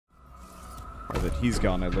Now that he's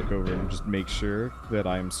gone, I look over and just make sure that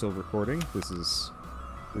I am still recording. This is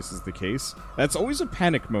the case. That's always a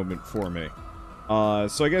panic moment for me.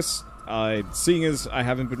 So I guess, seeing as I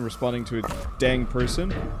haven't been responding to a dang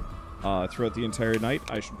person throughout the entire night,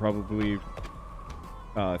 I should probably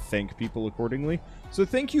thank people accordingly. So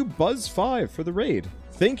thank you, Buzz5, for the raid.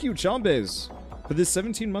 Thank you, Jambez, for this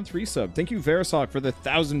 17-month resub. Thank you, Verisok, for the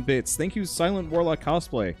 1,000 bits. Thank you, Silent Warlock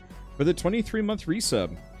Cosplay, for the 23-month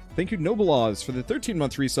resub. Thank you, Noble Oz, for the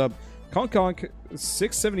 13-month resub.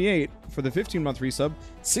 Conk678 for the 15-month resub.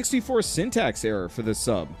 64 Syntax Error for the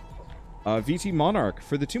sub. VT Monarch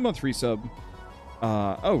for the 2-month resub.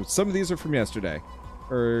 Oh, some of these are from yesterday.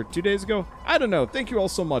 Or 2 days ago? I don't know. Thank you all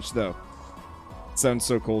so much, though. It sounds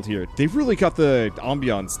so cold here. They've really got the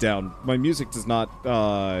ambiance down. My music does not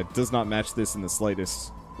match this in the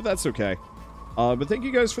slightest. But that's okay. But thank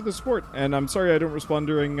you guys for the support. And I'm sorry I don't respond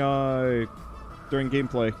during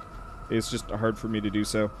gameplay. It's just hard for me to do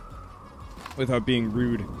so without being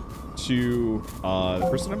rude to the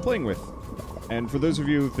person I'm playing with. And for those of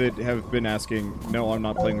you that have been asking, no, I'm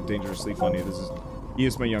not playing with Dangerously Funny. He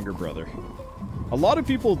is my younger brother. A lot of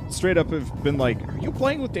people straight up have been like, are you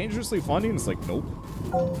playing with Dangerously Funny? And it's like, nope.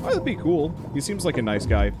 Oh, that'd be cool. He seems like a nice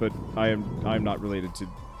guy, but I'm not related to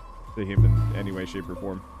him in any way, shape, or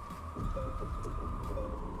form.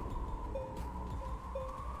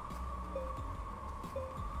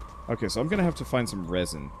 Okay, so I'm gonna have to find some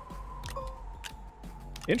resin.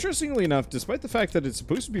 Interestingly enough, despite the fact that it's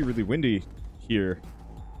supposed to be really windy here,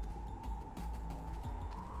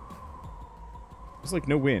 there's like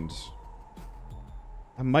no wind.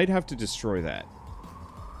 I might have to destroy that.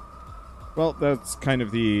 Well, that's kind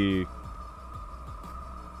of the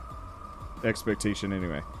expectation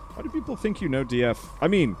anyway. Why do people think you know DF? I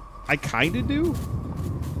mean, I kinda do.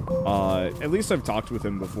 At least I've talked with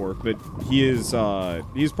him before, but he's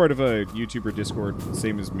part of a YouTuber Discord,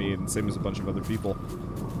 same as me and same as a bunch of other people.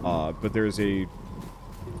 But there's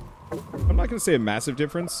I'm not going to say a massive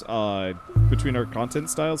difference between our content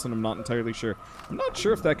styles, and I'm not entirely sure. I'm not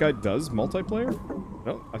sure if that guy does multiplayer.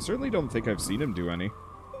 No, I certainly don't think I've seen him do any.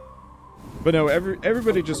 But no,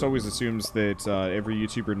 everybody just always assumes that every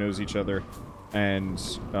YouTuber knows each other, and,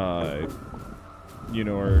 you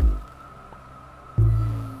know, are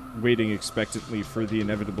waiting expectantly for the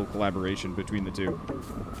inevitable collaboration between the two.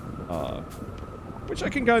 Which I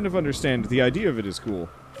can kind of understand. The idea of it is cool.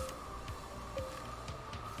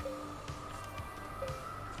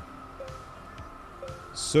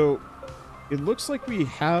 So, it looks like we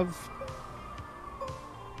have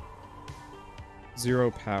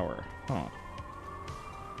 0 power. Huh.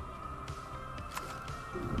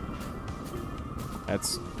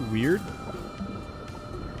 That's weird.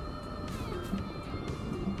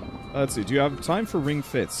 Let's see, do you have time for ring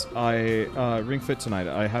fits? Ring fit tonight.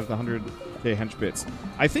 I have the 100k hench bits.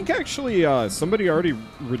 I think actually, somebody already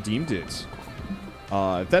redeemed it.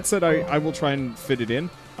 That said, I will try and fit it in.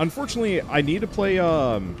 Unfortunately, I need to play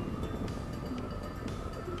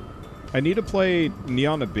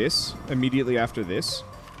Neon Abyss immediately after this.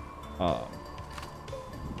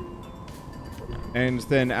 And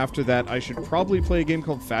then after that, I should probably play a game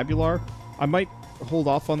called Fabular. I might hold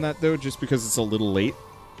off on that, though, just because it's a little late.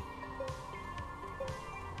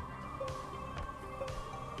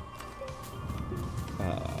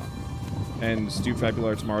 And do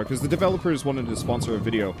Fabular tomorrow, because the developers wanted to sponsor a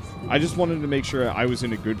video. I just wanted to make sure I was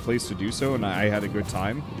in a good place to do so, and I had a good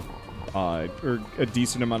time. Or a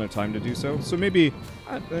decent amount of time to do so. So maybe...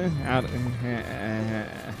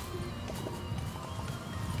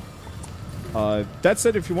 that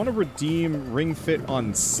said, if you want to redeem Ring Fit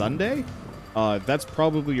on Sunday, that's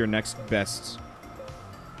probably your next best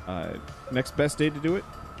day to do it.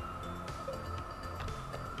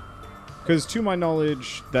 Because to my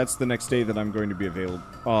knowledge, that's the next day that I'm going to be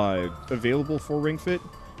available for Ring Fit.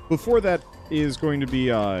 Before that is going to be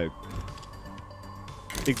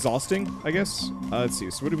exhausting, I guess. Let's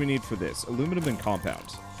see. So what do we need for this? Aluminum and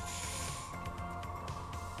compound.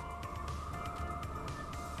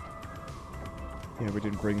 Yeah, we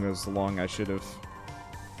didn't bring those along. I should have.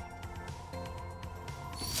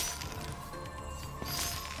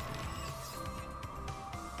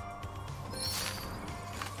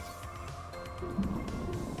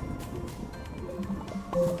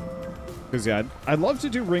 Because, yeah, I'd love to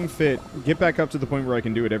do Ring Fit, get back up to the point where I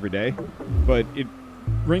can do it every day, but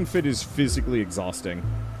Ring Fit is physically exhausting.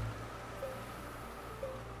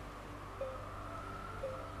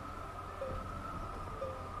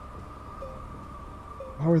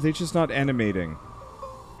 Oh, are they just not animating?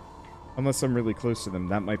 Unless I'm really close to them,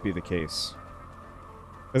 that might be the case.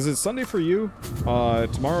 Is it Sunday for you?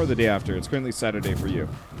 Tomorrow or the day after? It's currently Saturday for you.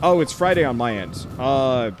 Oh, it's Friday on my end.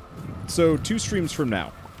 So 2 streams from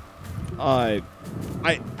now.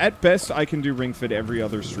 At best, I can do Ring Fit every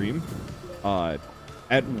other stream.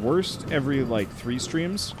 At worst, every, like, 3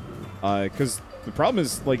 streams. Because the problem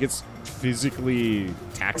is, like, it's physically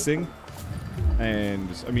taxing. And,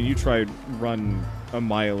 I mean, you try run a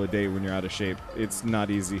mile a day when you're out of shape. It's not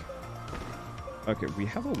easy. Okay, we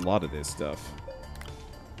have a lot of this stuff.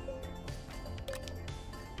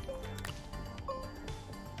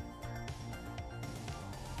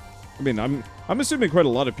 I mean, I'm assuming quite a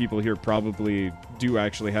lot of people here probably do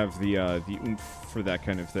actually have the oomph for that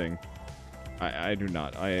kind of thing. I do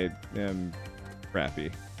not. I am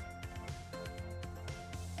crappy.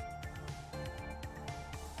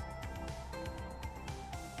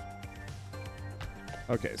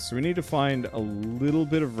 Okay, so we need to find a little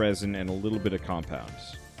bit of resin and a little bit of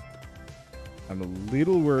compounds. I'm a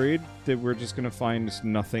little worried that we're just going to find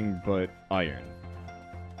nothing but iron.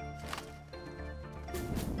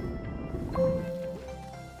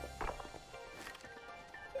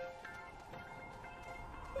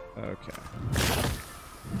 Okay.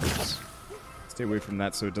 Stay away from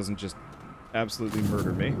that so it doesn't just absolutely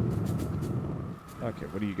murder me. Okay,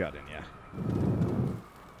 what do you got in ya?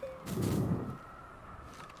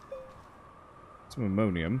 Some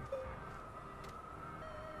ammonium.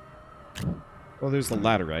 Well, there's the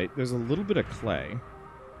laterite. There's a little bit of clay.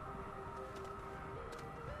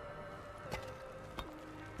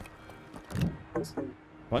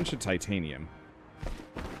 Bunch of titanium.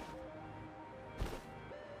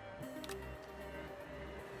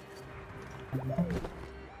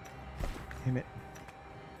 Damn it.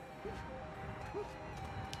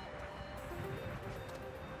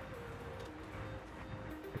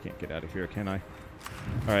 I can't get out of here, can I?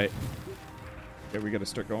 Alright. Yeah, we gotta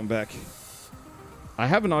start going back. I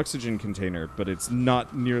have an oxygen container, but it's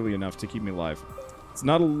not nearly enough to keep me alive. It's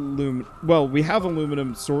not aluminum. Well, we have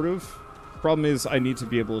aluminum, sort of. Problem is, I need to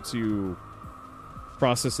be able to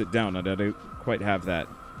process it down, and I don't quite have that.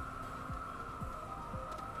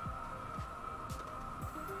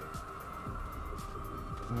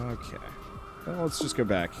 Okay. Well, let's just go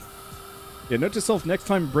back. Yeah, note to self, next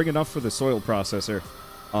time bring enough for the soil processor.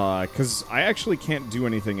 Because I actually can't do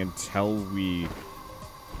anything until we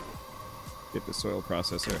get the soil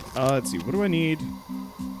processor. Let's see, what do I need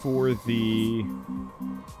for the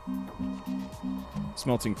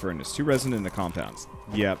smelting furnace? 2 resin and the compounds.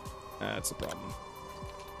 Yep, that's a problem.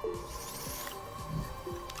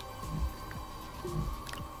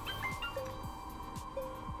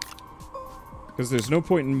 Because there's no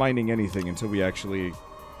point in mining anything until we actually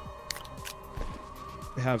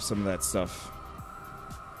have some of that stuff.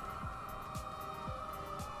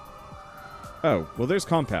 Oh, well there's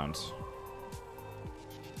compounds.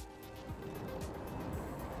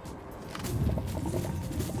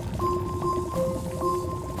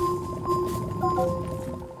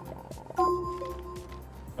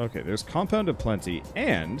 Okay, there's compound aplenty,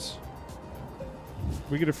 and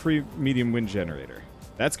we get a free medium wind generator.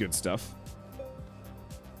 That's good stuff.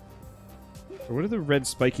 What are the red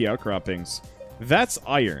spiky outcroppings? That's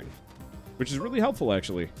iron, which is really helpful,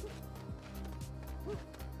 actually.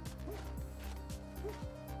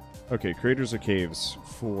 Okay, craters or caves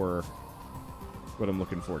for what I'm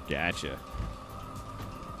looking for. Gotcha.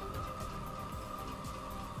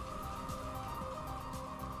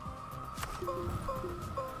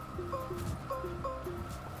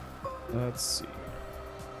 Let's see.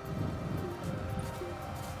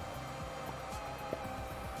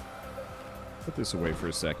 Put this away for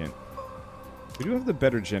a second. We do have the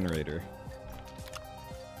better generator.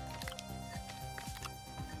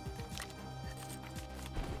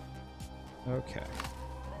 Okay.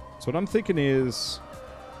 So what I'm thinking is...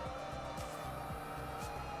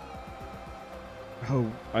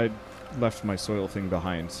 Oh, I left my soil thing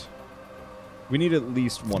behind. We need at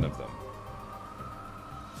least one of them.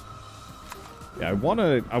 Yeah, I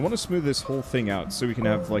wanna smooth this whole thing out so we can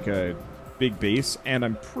have like a big base, and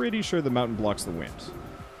I'm pretty sure the mountain blocks the wind.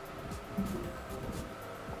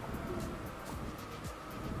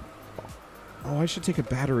 Oh, I should take a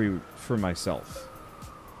battery for myself.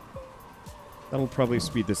 That'll probably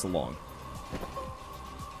speed this along.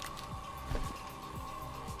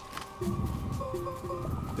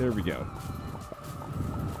 There we go.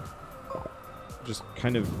 Just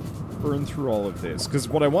kind of burn through all of this. Because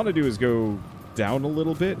what I want to do is go down a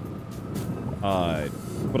little bit.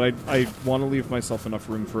 But I want to leave myself enough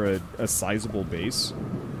room for a sizable base.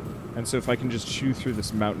 And so if I can just chew through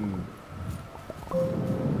this mountain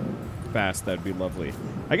fast, that'd be lovely.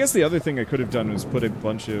 I guess the other thing I could have done was put a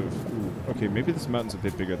bunch of... Ooh, okay, maybe this mountain's a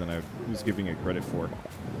bit bigger than I was giving it credit for.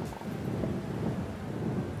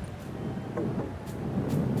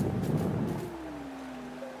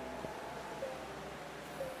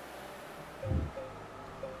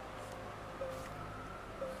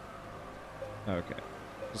 Okay,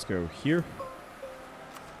 just go here.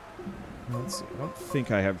 Let's see, I don't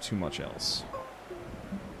think I have too much else.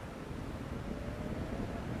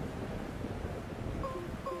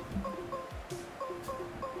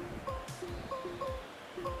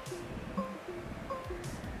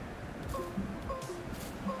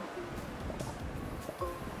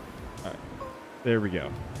 Alright, there we go.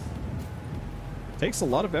 Takes a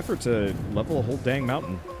lot of effort to level a whole dang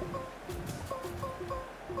mountain.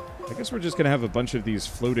 I guess we're just gonna have a bunch of these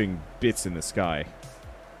floating bits in the sky,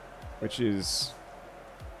 which is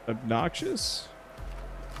obnoxious.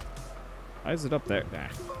 Why is it up there? Nah. I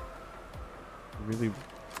really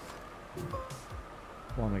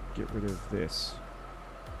want to get rid of this.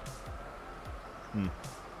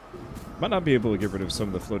 Might not be able to get rid of some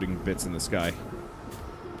of the floating bits in the sky.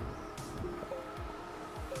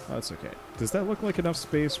 Oh, that's okay. Does that look like enough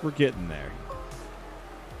space? We're getting there.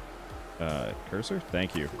 Cursor?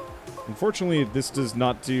 Thank you. Unfortunately, this does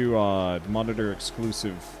not do monitor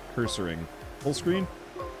exclusive cursoring. Full screen?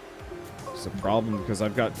 It's a problem because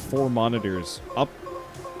I've got 4 monitors. Up,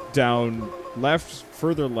 down, left,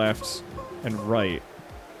 further left, and right.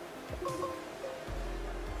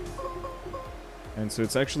 And so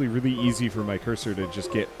it's actually really easy for my cursor to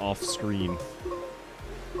just get off screen.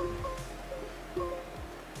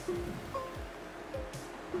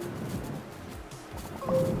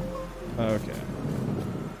 Okay.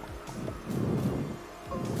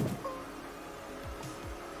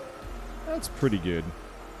 That's pretty good.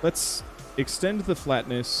 Let's extend the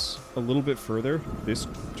flatness a little bit further, this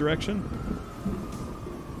direction.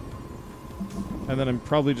 And then I'm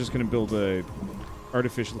probably just going to build a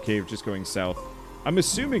artificial cave just going south. I'm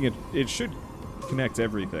assuming it should connect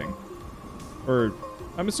everything. Or,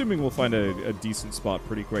 I'm assuming we'll find a decent spot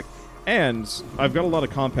pretty quick. And I've got a lot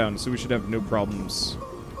of compounds, so we should have no problems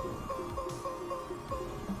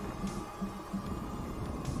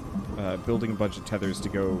building a bunch of tethers to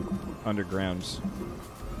go underground.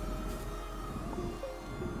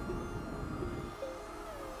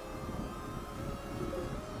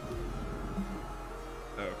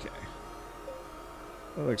 Okay.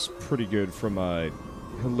 That looks pretty good from a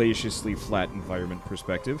hellaciously flat environment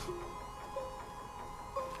perspective.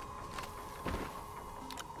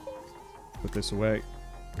 Put this away.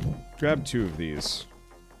 Grab 2 of these.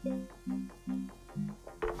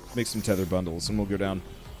 Make some tether bundles, and we'll go down.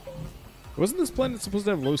 Wasn't this planet supposed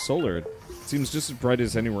to have low solar? It seems just as bright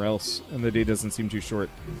as anywhere else, and the day doesn't seem too short.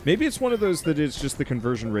 Maybe it's one of those that is just the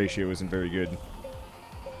conversion ratio isn't very good.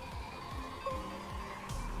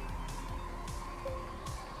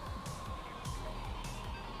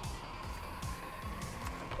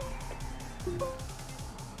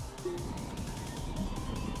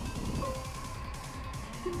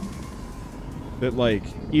 That, like,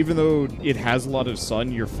 even though it has a lot of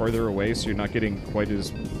sun, you're farther away, so you're not getting quite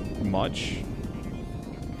as much.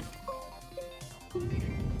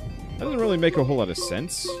 That doesn't really make a whole lot of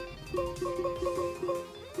sense.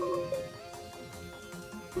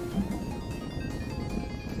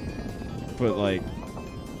 But, like,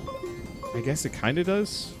 I guess it kind of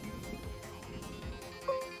does.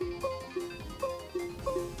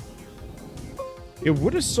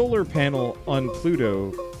 Would a solar panel on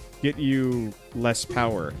Pluto get you less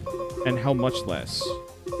power? And how much less?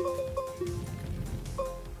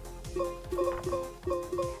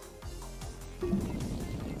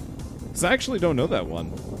 Because I actually don't know that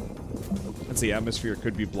one. That's the atmosphere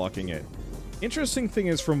could be blocking it. Interesting thing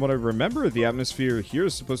is, from what I remember, the atmosphere here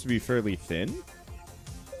is supposed to be fairly thin.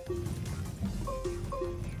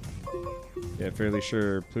 Yeah, fairly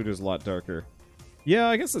sure Pluto's a lot darker. Yeah,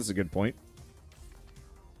 I guess that's a good point.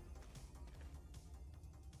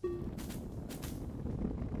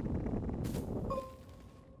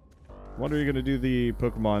 When are you going to do the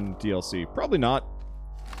Pokemon DLC? Probably not.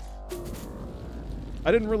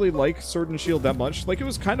 I didn't really like Sword and Shield that much. Like, it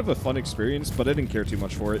was kind of a fun experience, but I didn't care too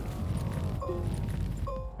much for it.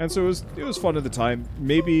 And so it was fun at the time.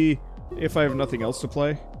 Maybe if I have nothing else to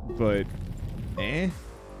play, but eh.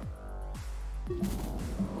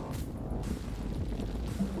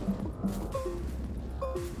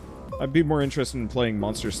 I'd be more interested in playing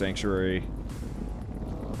Monster Sanctuary,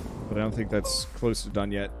 but I don't think that's close to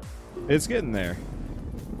done yet. It's getting there.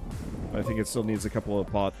 I think it still needs a couple of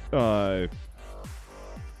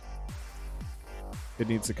it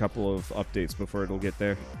needs a couple of updates before it'll get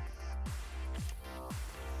there.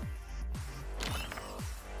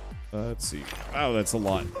 Let's see. Wow, that's a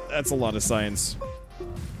lot. That's a lot of science.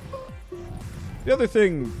 The other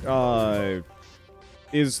thing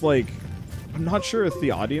is, like, I'm not sure if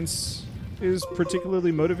the audience is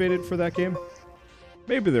particularly motivated for that game.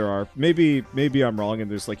 Maybe there are. Maybe I'm wrong and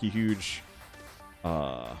there's, like, a huge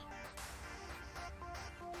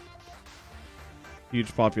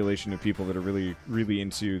huge population of people that are really, really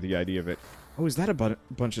into the idea of it. Oh, is that a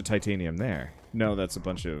bunch of titanium there? No, that's a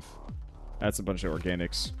bunch of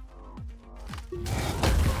organics.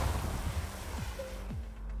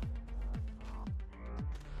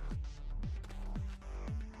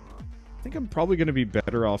 I think I'm probably going to be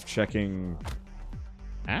better off checking...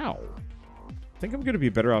 Ow. I think I'm going to be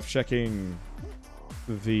better off checking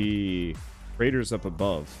the craters up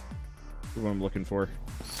above. That's what I'm looking for.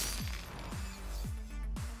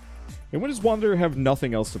 And when does Wanderer have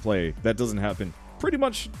nothing else to play? That doesn't happen. Pretty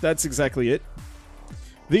much, that's exactly it.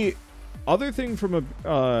 The other thing from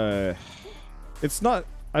a... it's not...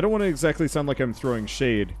 I don't want to exactly sound like I'm throwing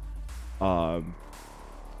shade. But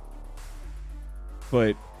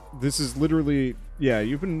this is literally... Yeah,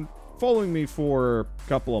 you've been following me for a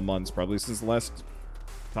couple of months, probably, since the last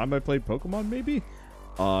time I played Pokemon, maybe?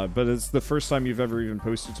 But it's the first time you've ever even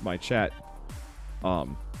posted to my chat.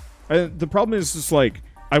 And the problem is just, like...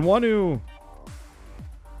 I want to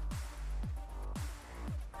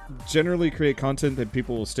generally create content that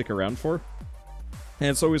people will stick around for.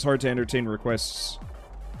 And it's always hard to entertain requests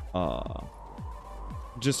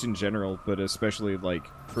just in general, but especially like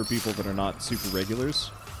for people that are not super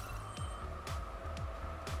regulars.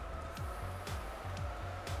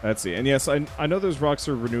 Let's see. And yes, I know those rocks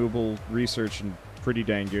are renewable research and pretty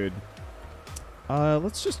dang good.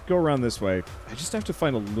 Let's just go around this way. I just have to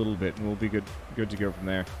find a little bit, and we'll be good to go from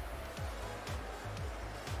there.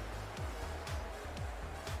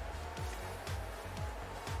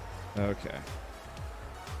 Okay.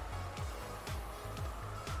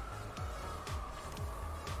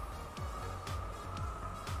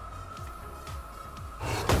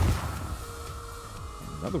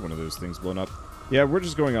 Another one of those things blown up. Yeah, we're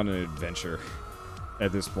just going on an adventure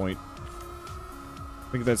at this point.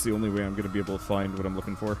 I think that's the only way I'm going to be able to find what I'm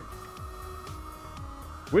looking for.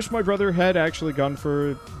 Wish my brother had actually gone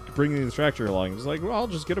for bringing the tractor along. He's like, well, I'll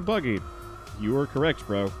just get a buggy. You are correct,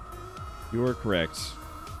 bro. You are correct.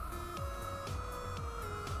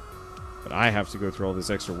 But I have to go through all this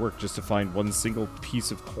extra work just to find one single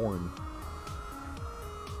piece of corn.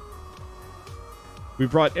 We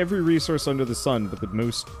brought every resource under the sun, but the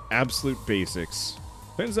most absolute basics.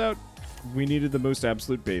 Turns out, we needed the most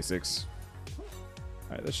absolute basics.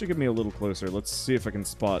 Alright, that should get me a little closer. Let's see if I can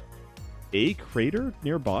spot a crater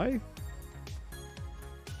nearby.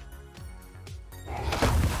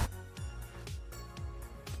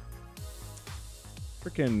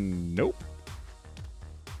 Frickin' nope.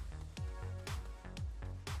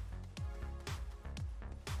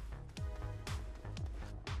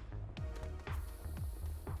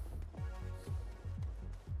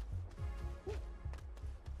 I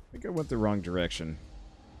think I went the wrong direction.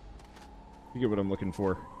 You get what I'm looking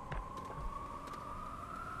for.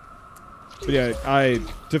 But yeah,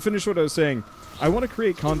 to finish what I was saying, I want to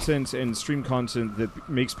create content and stream content that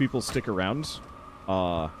makes people stick around.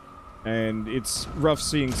 And it's rough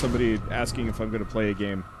seeing somebody asking if I'm going to play a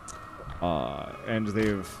game, and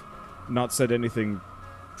they've not said anything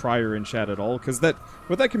prior in chat at all, because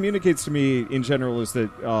what that communicates to me in general is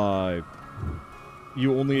that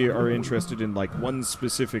you only are interested in like one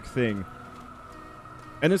specific thing.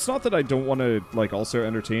 And it's not that I don't want to, like, also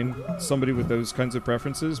entertain somebody with those kinds of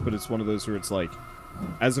preferences, but it's one of those where it's like,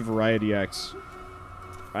 as a variety act,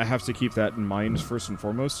 I have to keep that in mind first and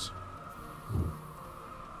foremost.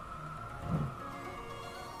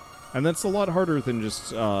 And that's a lot harder than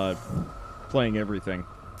just playing everything.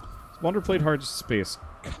 Wander played Hard Space.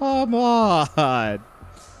 Come on!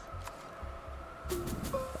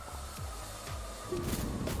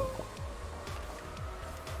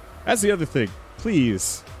 That's the other thing.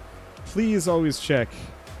 Please always check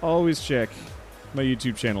my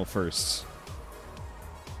YouTube channel first.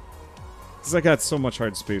 Because I got so much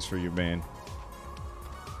hard space for you, man.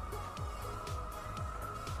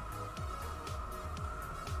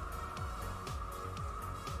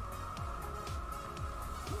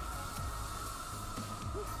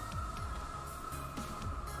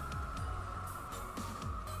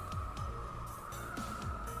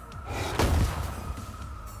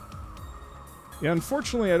 Yeah,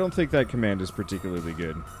 unfortunately, I don't think that command is particularly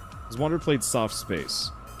good. Has Wander played soft space?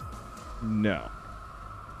 No.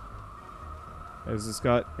 Has this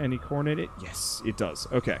got any corn in it? Yes, it does.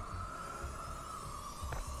 Okay.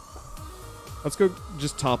 Let's go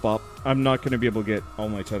just top up. I'm not going to be able to get all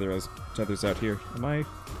my tethers out here. Am I?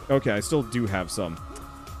 Okay, I still do have some.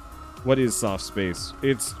 What is soft space?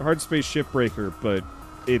 It's hard space shipbreaker, but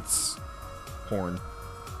it's porn.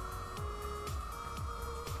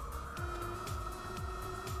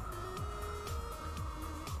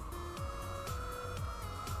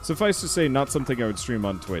 Suffice to say, not something I would stream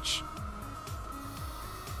on Twitch.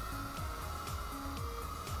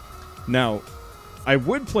 Now, I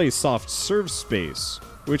would play Soft Serve Space,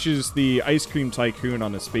 which is the Ice Cream Tycoon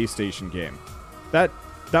on a space station game. That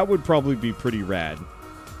would probably be pretty rad.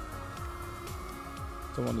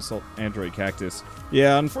 Don't want to salt Android Cactus.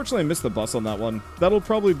 Yeah, unfortunately I missed the bus on that one. That'll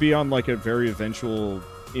probably be on like a very eventual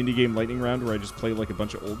indie game lightning round where I just play like a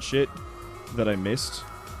bunch of old shit that I missed.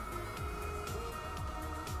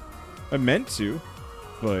 I meant to,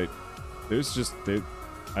 but there's just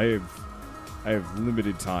I have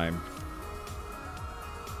limited time.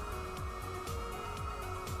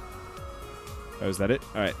 Oh, is that it?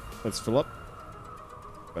 All right, let's fill up.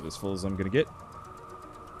 About as full as I'm gonna get.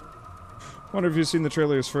 Wonder if you've seen the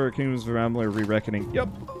trailers for Kingdoms of Amalur: Re-Reckoning. Yep.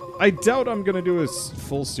 I doubt I'm gonna do a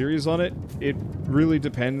full series on it. It really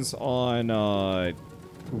depends on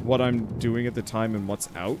what I'm doing at the time and what's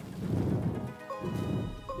out.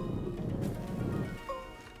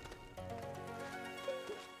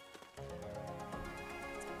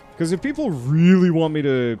 Because if people really want me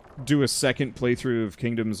to do a second playthrough of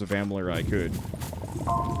Kingdoms of Amalur, I could.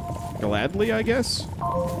 Gladly, I guess?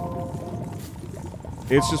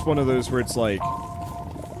 It's just one of those where it's like,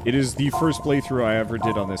 it is the first playthrough I ever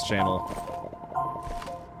did on this channel.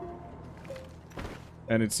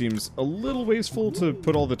 And it seems a little wasteful to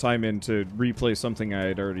put all the time in to replay something I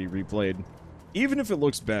had already replayed. Even if it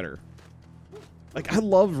looks better. Like, I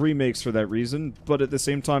love remakes for that reason, but at the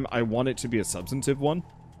same time, I want it to be a substantive one.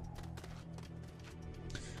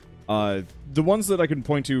 The ones that I can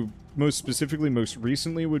point to most specifically, most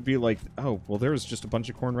recently, would be like, oh, well, there was just a bunch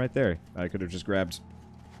of corn right there I could have just grabbed.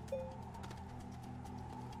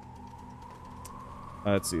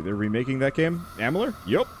 Let's see, they're remaking that game? Amalur?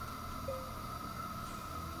 Yup.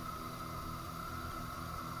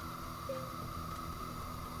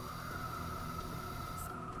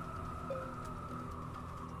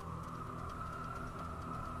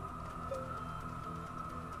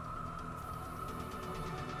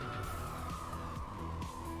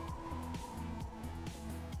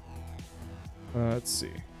 Let's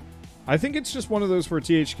see. I think it's just one of those where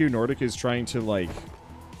THQ Nordic is trying to, like,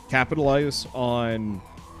 capitalize on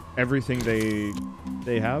everything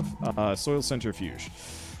they have. Soil centrifuge.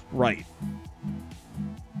 Right.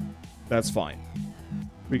 That's fine.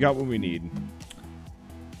 We got what we need.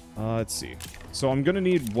 Let's see. So I'm gonna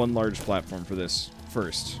need one large platform for this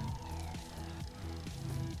first.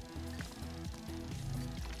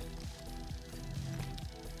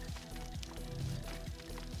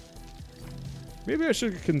 Maybe I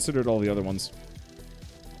should have considered all the other ones.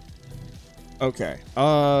 Okay.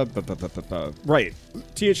 Right.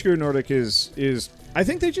 THQ Nordic is... I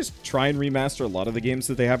think they just try and remaster a lot of the games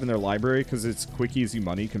that they have in their library because it's quick, easy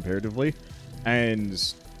money comparatively.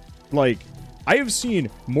 And, like, I have seen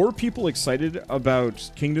more people excited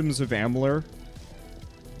about Kingdoms of Amalur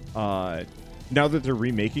now that they're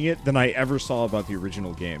remaking it than I ever saw about the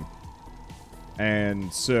original game.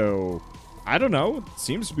 And so... I don't know. It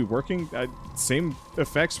seems to be working. Same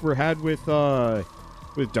effects were had with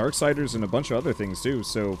Darksiders and a bunch of other things too.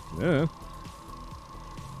 So,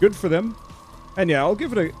 good for them. And yeah, I'll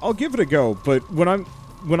give it a go. But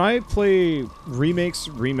when I play remakes,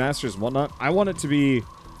 remasters, and whatnot, I want it to be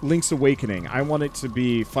Link's Awakening. I want it to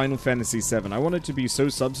be Final Fantasy VII. I want it to be so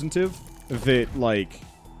substantive that, like,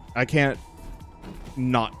 I can't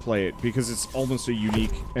not play it because it's almost a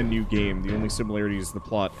unique and new game. The only similarity is the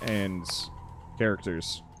plot and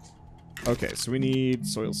characters. Okay, so we need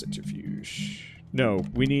soil centrifuge. No,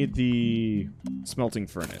 we need the smelting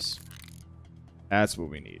furnace. That's what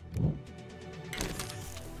we need.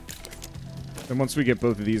 And once we get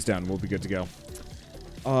both of these down, we'll be good to go.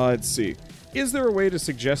 Let's see. Is there a way to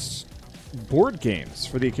suggest board games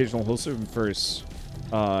for the occasional wholesome first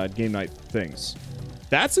game night things?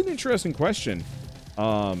 That's an interesting question.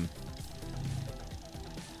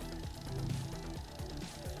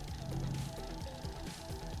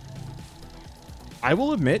 I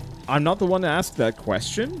will admit, I'm not the one to ask that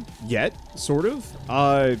question yet, sort of.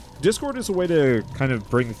 Discord is a way to kind of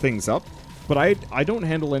bring things up, but I don't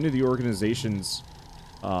handle any of the organizations,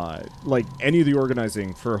 like any of the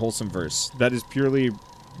organizing for Wholesomeverse. That is purely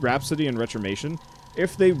Rhapsody and Retromation.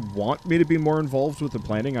 If they want me to be more involved with the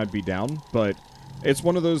planning, I'd be down, but it's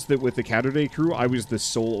one of those that with the Catterday crew, I was the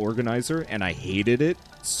sole organizer, and I hated it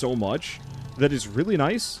so much that is really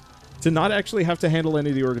nice to not actually have to handle any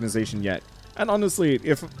of the organization yet. And honestly,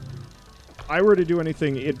 if I were to do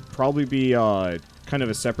anything, it'd probably be kind of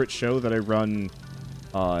a separate show that I run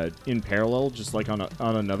in parallel, just like on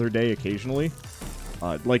another day occasionally.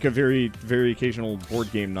 Like a very, very occasional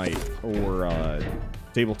board game night or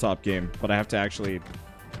tabletop game, but I have to actually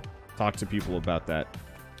talk to people about that.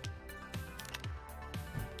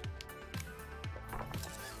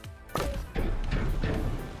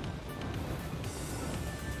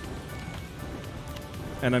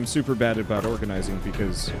 And I'm super bad about organizing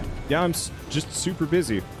because, yeah, I'm just super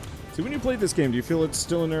busy. So when you play this game, do you feel it's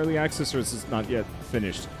still in early access or is it not yet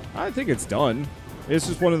finished? I think it's done. It's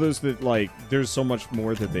just one of those that, like, there's so much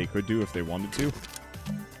more that they could do if they wanted to.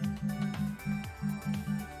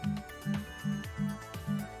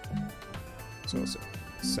 So it's a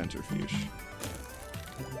centrifuge.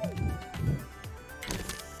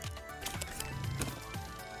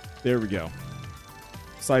 There we go.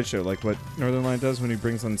 Sideshow, like what Northern Lion does when he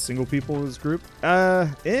brings on single people in his group.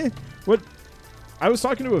 What? I was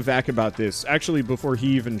talking to Avac about this, actually, before he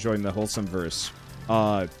even joined the Wholesome Verse.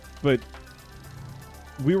 But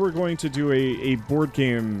we were going to do a board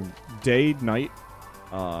game night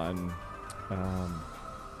on,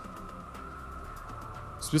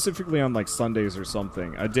 specifically on, like, Sundays or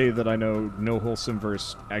something. A day that I know no Wholesome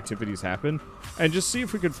Verse activities happen. And just see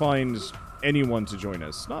if we could find anyone to join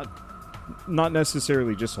us. Not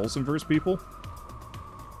necessarily just Wholesomeverse people.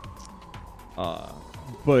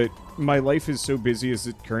 But my life is so busy as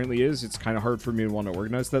it currently is, it's kind of hard for me to want to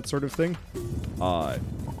organize that sort of thing.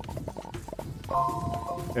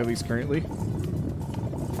 At least currently.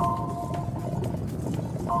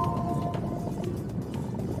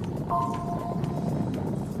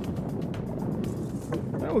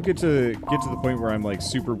 I will get to the point where I'm, like,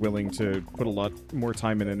 super willing to put a lot more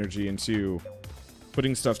time and energy into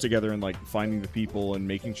putting stuff together and, like, finding the people and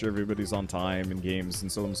making sure everybody's on time and games and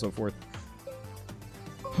so on and so forth.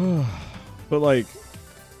 But, like,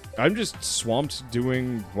 I'm just swamped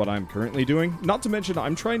doing what I'm currently doing. Not to mention,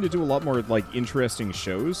 I'm trying to do a lot more, like, interesting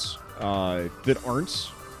shows that aren't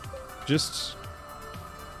just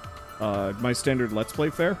my standard Let's Play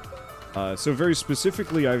fare. So very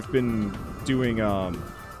specifically, I've been doing, I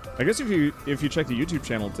guess if you check the YouTube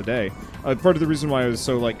channel today, part of the reason why I was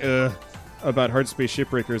so, like, about Hard Space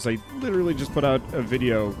Shipbreakers, I literally just put out a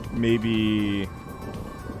video maybe,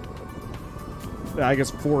 I guess,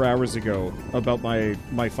 4 hours ago about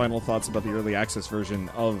my final thoughts about the early access version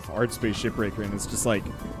of Hard Space Shipbreaker, and it's just like,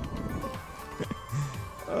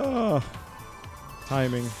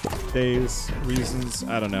 timing, days, reasons,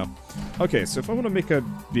 I don't know. Okay, so if I want to make a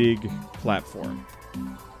big platform,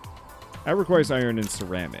 that requires iron and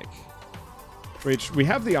ceramic. Which, we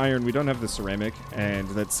have the iron, we don't have the ceramic, and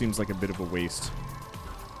that seems like a bit of a waste.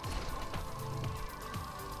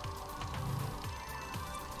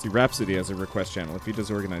 See, Rhapsody has a request channel. If he does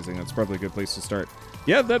organizing, that's probably a good place to start.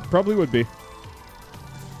 Yeah, that probably would be.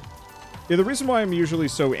 Yeah, the reason why I'm usually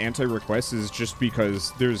so anti-request is just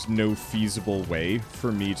because there's no feasible way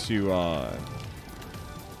for me to,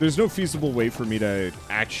 there's no feasible way for me to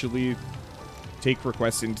actually take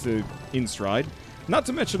requests in stride. Not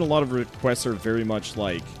to mention a lot of requests are very much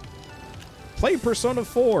like, play Persona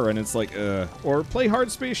 4, and it's like, or play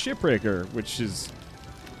Hard Space Shipbreaker, which is...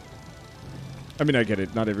 I mean, I get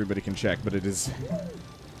it, not everybody can check, but it is...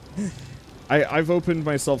 I've opened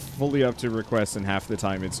myself fully up to requests, and half the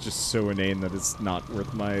time it's just so inane that it's not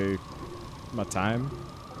worth my time.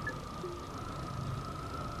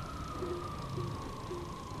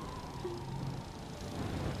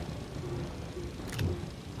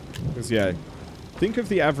 Because, yeah... Think of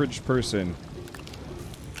the average person.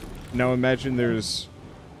 Now imagine there's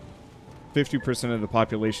 50% of the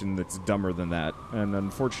population that's dumber than that. And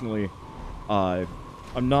unfortunately, I'm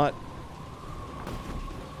not...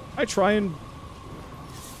 I try and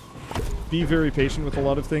be very patient with a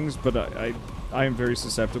lot of things, but I am very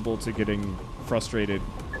susceptible to getting frustrated.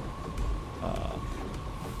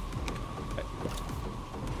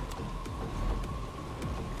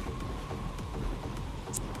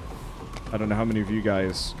 I don't know how many of you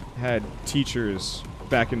guys had teachers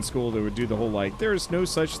back in school that would do the whole, like, there's no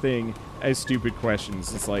such thing as stupid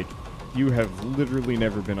questions. It's like, you have literally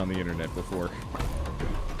never been on the internet before.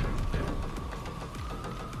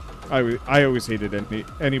 I always hated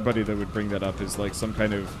anybody that would bring that up as, like, some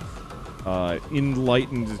kind of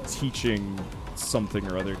enlightened teaching something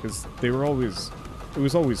or other, because they were always... It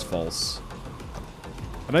was always false.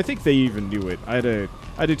 And I think they even knew it. I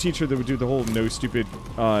had a teacher that would do the whole no stupid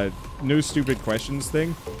questions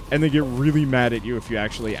thing, and they get really mad at you if you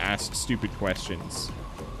actually ask stupid questions.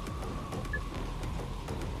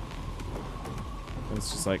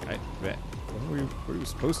 it's just like, what are we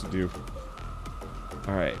supposed to do?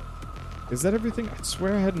 Alright. Is that everything? I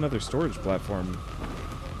swear I had another storage platform.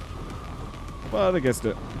 Well, I guess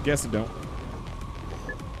it don't.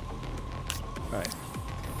 Alright.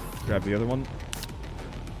 Grab the other one.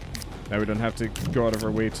 Now we don't have to go out of our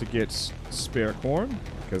way to get spare corn,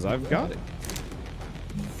 because I've got it.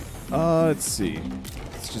 Let's see.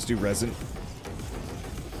 Let's just do resin.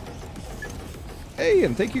 Hey,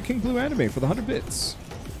 and thank you, King Blue Anime, for the 100 bits.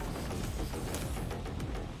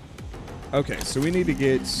 Okay, so we need to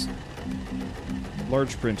get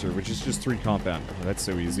large printer, which is just 3 compound. Oh, that's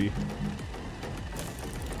so easy.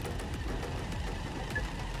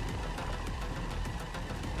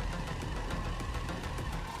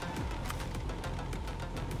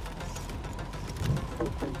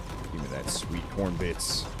 Give me that sweet corn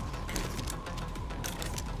bits.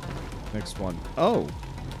 Next one. Oh!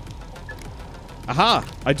 Aha!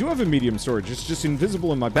 I do have a medium storage. It's just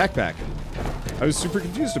invisible in my backpack. I was super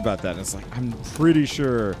confused about that. And it's like, I'm pretty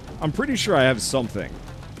sure I have something.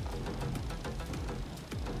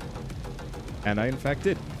 And I, in fact,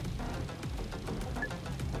 did.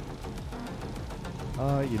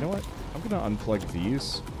 You know what? I'm gonna unplug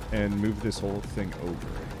these and move this whole thing over.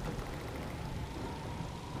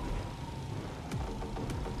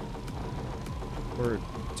 Or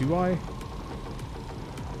do I?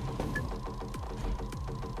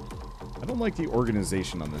 I don't like the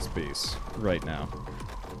organization on this base right now.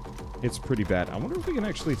 It's pretty bad. I wonder if we can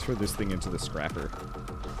actually throw this thing into the scrapper.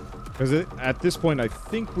 Because at this point, I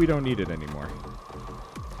think we don't need it anymore.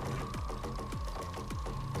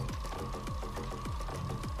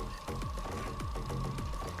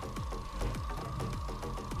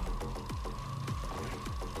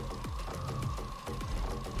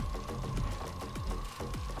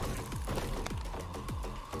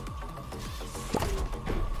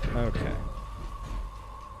 Okay.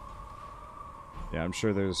 Yeah, I'm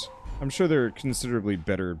sure there are considerably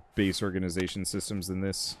better base organization systems than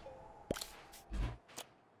this.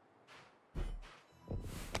 I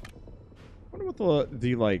wonder what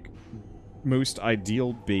the like most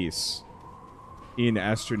ideal base in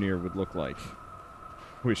Astroneer would look like.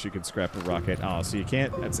 Wish you could scrap a rocket. Oh, so you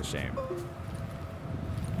can't? That's a shame.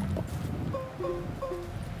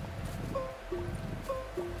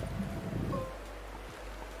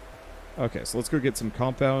 Okay, so let's go get some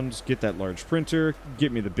compound, get that large printer,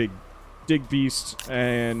 get me the big dig beast,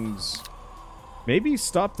 and maybe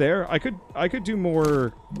stop there. I could do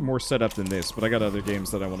more setup than this, but I got other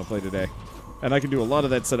games that I want to play today. And I can do a lot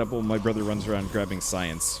of that setup while my brother runs around grabbing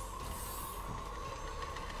science.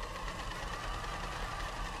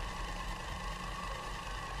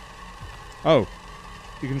 Oh,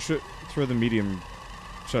 you can throw the medium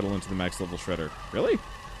shuttle into the max level shredder. Really?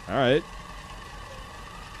 Alright.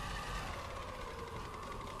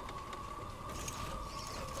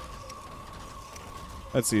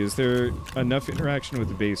 Let's see, is there enough interaction with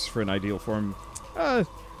the base for an ideal form? I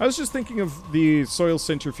was just thinking of the soil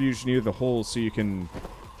centrifuge near the hole so you can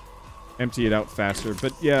empty it out faster.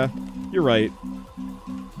 But yeah, you're right.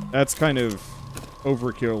 That's kind of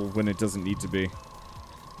overkill when it doesn't need to be.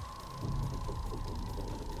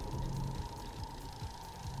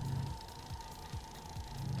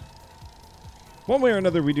 One way or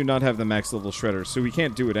another, we do not have the max level shredder, so we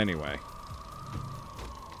can't do it anyway.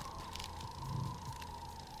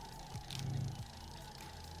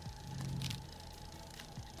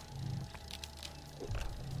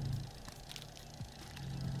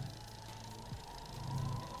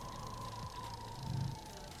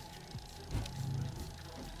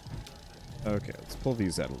 Okay, let's pull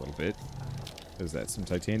these out a little bit. Is that some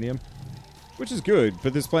titanium? Which is good,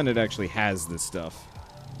 but this planet actually has this stuff.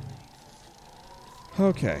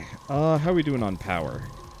 Okay, how are we doing on power?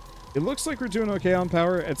 It looks like we're doing okay on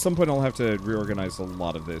power. At some point I'll have to reorganize a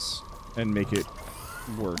lot of this and make it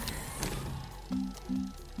work.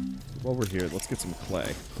 While we're here, let's get some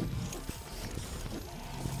clay.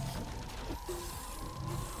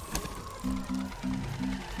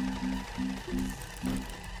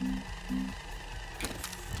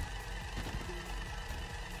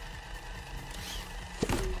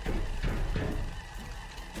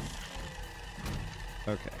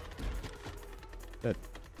 Okay.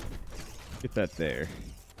 Get that there.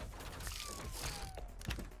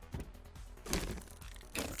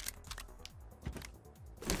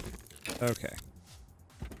 Okay.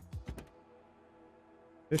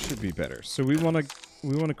 This should be better. So we want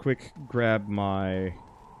to quick grab my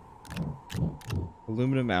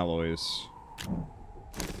aluminum alloys.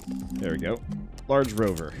 There we go. Large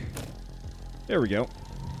rover. There we go.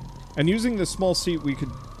 And using the small seat we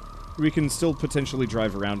can still potentially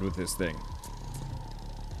drive around with this thing.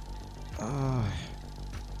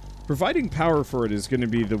 Providing power for it is going to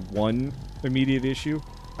be the one immediate issue.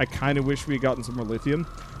 I kind of wish we had gotten some more lithium.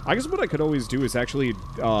 I guess what I could always do is actually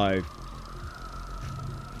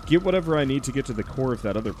get whatever I need to get to the core of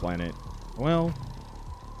that other planet. Well,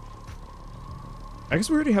 I guess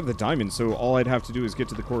we already have the diamond, so all I'd have to do is get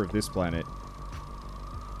to the core of this planet.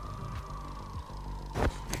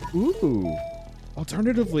 Ooh.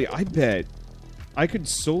 Alternatively, I bet I could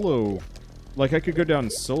solo... Like, I could go down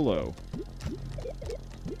solo.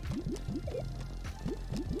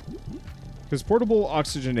 Because portable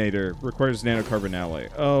oxygenator requires nanocarbon alloy.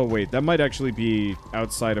 Oh, wait. That might actually be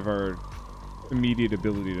outside of our immediate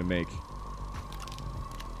ability to make.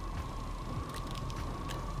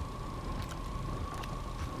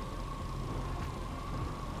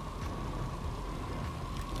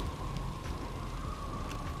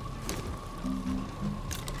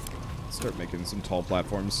 Start making some tall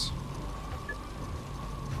platforms.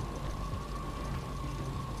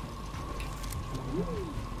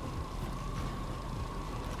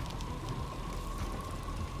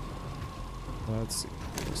 Let's see.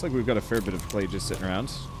 Looks like we've got a fair bit of clay just sitting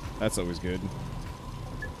around. That's always good.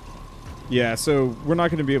 Yeah, so we're not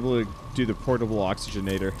going to be able to do the portable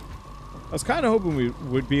oxygenator. I was kind of hoping we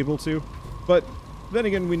would be able to, but then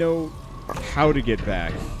again, we know how to get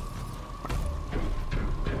back.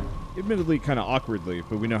 Admittedly, kind of awkwardly,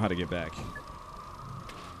 but we know how to get back.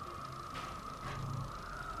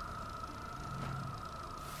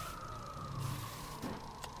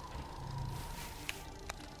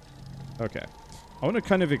 Okay. I want to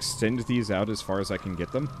kind of extend these out as far as I can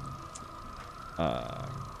get them.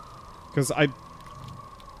 Because I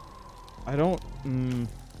don't...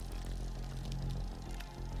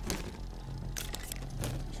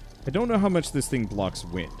 I don't know how much this thing blocks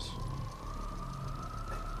wind.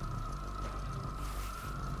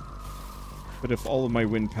 But if all of my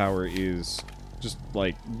wind power is just,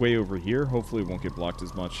 like, way over here, hopefully it won't get blocked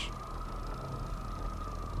as much.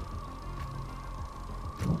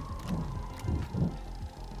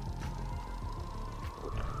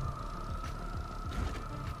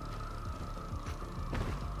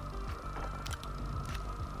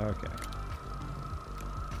 Okay.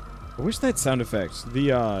 I wish that sound effect,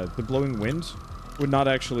 the blowing wind, would not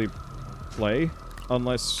actually play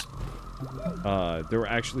unless there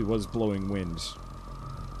actually was blowing wind.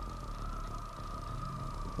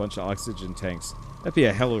 A bunch of oxygen tanks. That'd be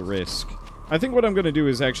a hella risk. I think what I'm gonna do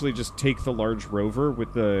is actually just take the large rover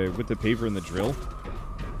with the paver and the drill.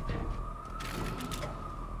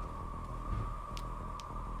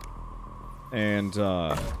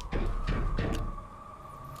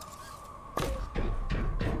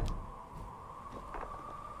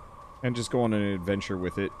 And just go on an adventure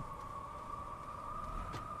with it.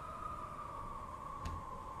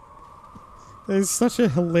 It's such a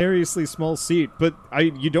hilariously small seat, but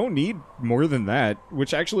you don't need more than that,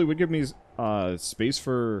 which actually would give me space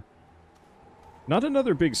for not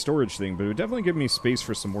another big storage thing, but it would definitely give me space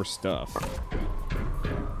for some more stuff.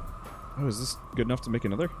 Oh, is this good enough to make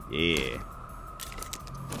another? Yeah.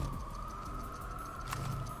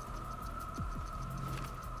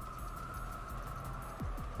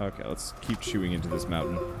 Okay, let's keep chewing into this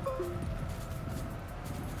mountain.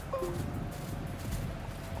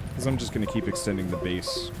 Because I'm just going to keep extending the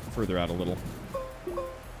base further out a little.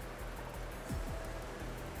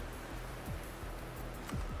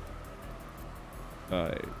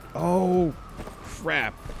 Oh,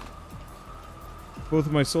 crap. Both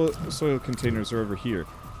of my soil containers are over here.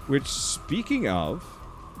 Which, speaking of...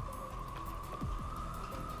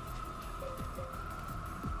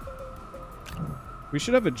 we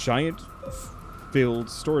should have a giant filled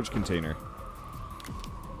storage container.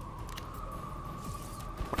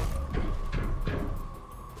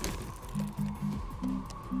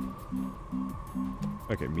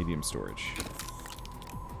 Okay, medium storage.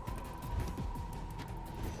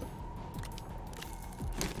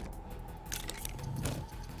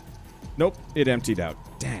 Nope, it emptied out.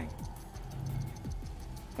 Dang.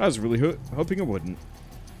 I was really hoping it wouldn't.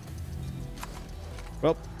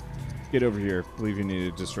 Well, get over here. I believe you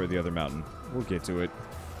need to destroy the other mountain. We'll get to it.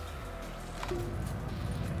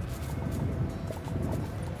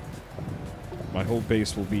 My whole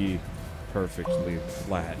base will be perfectly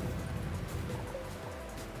flat.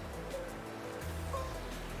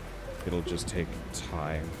 It'll just take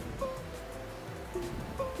time.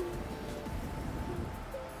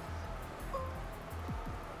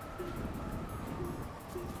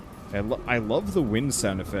 I love the wind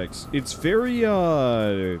sound effects. It's very,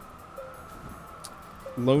 Lone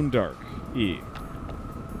Dark-y.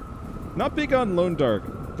 Not big on Lone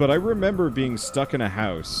Dark, but I remember being stuck in a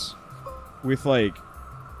house with, like,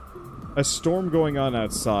 a storm going on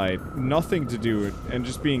outside, nothing to do, and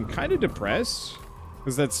just being kind of depressed,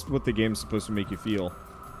 because that's what the game's supposed to make you feel.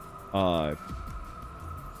 But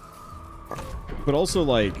also,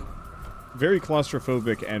 like, very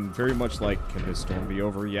claustrophobic and very much like, can this storm be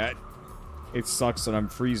over yet? It sucks that I'm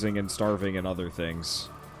freezing and starving and other things.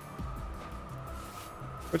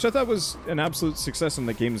 Which I thought was an absolute success in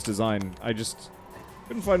the game's design. I just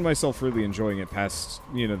couldn't find myself really enjoying it past,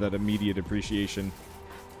 you know, that immediate appreciation.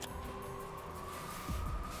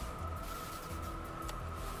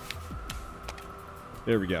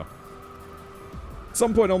 There we go. At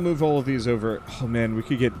some point I'll move all of these over. Oh man, we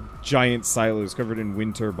could get giant silos covered in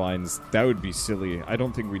wind turbines. That would be silly. I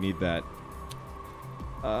don't think we need that.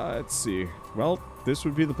 Let's see. Well, this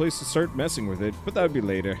would be the place to start messing with it, but that would be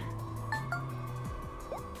later.